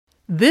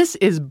This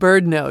is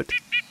Bird Note.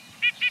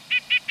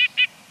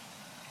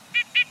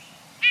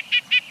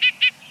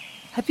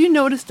 Have you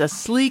noticed a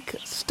sleek,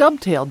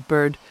 stub-tailed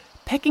bird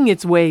pecking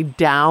its way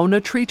down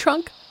a tree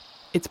trunk?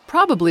 It's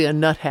probably a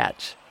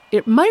nuthatch.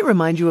 It might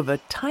remind you of a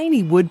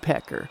tiny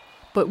woodpecker,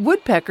 but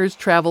woodpeckers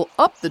travel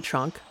up the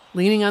trunk,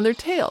 leaning on their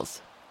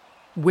tails.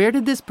 Where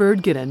did this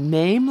bird get a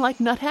name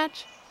like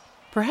nuthatch?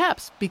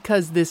 Perhaps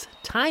because this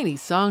tiny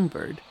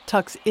songbird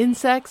tucks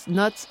insects,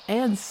 nuts,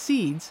 and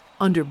seeds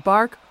under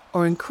bark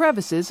or in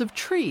crevices of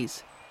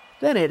trees.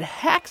 Then it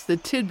hacks the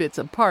tidbits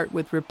apart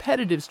with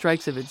repetitive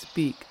strikes of its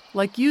beak,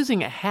 like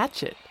using a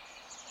hatchet.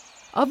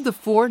 Of the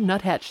 4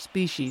 nuthatch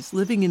species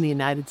living in the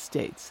United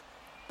States,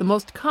 the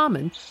most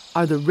common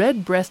are the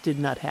red-breasted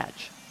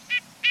nuthatch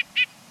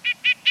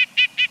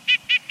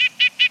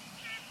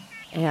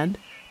and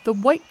the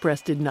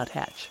white-breasted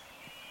nuthatch.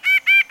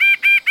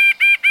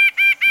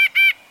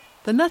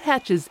 The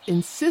nuthatch's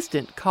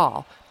insistent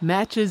call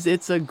matches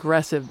its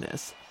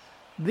aggressiveness.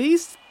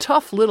 These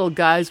tough little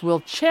guys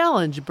will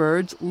challenge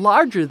birds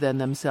larger than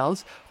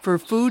themselves for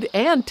food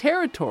and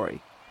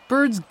territory.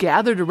 Birds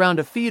gathered around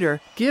a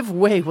feeder give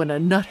way when a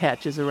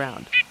nuthatch is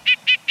around.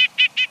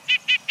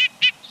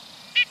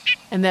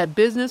 And that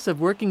business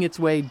of working its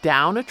way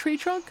down a tree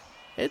trunk?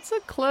 It's a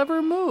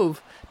clever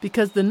move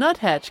because the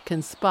nuthatch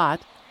can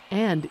spot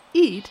and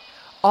eat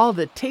all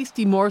the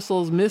tasty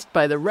morsels missed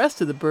by the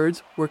rest of the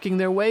birds working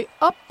their way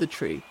up the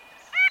tree.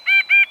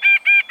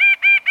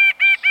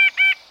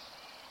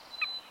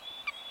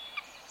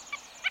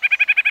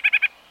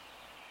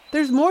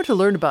 There's more to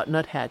learn about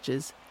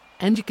nuthatches,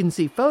 and you can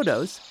see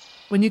photos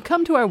when you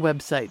come to our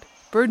website,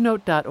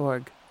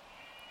 birdnote.org.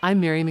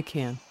 I'm Mary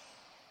McCann.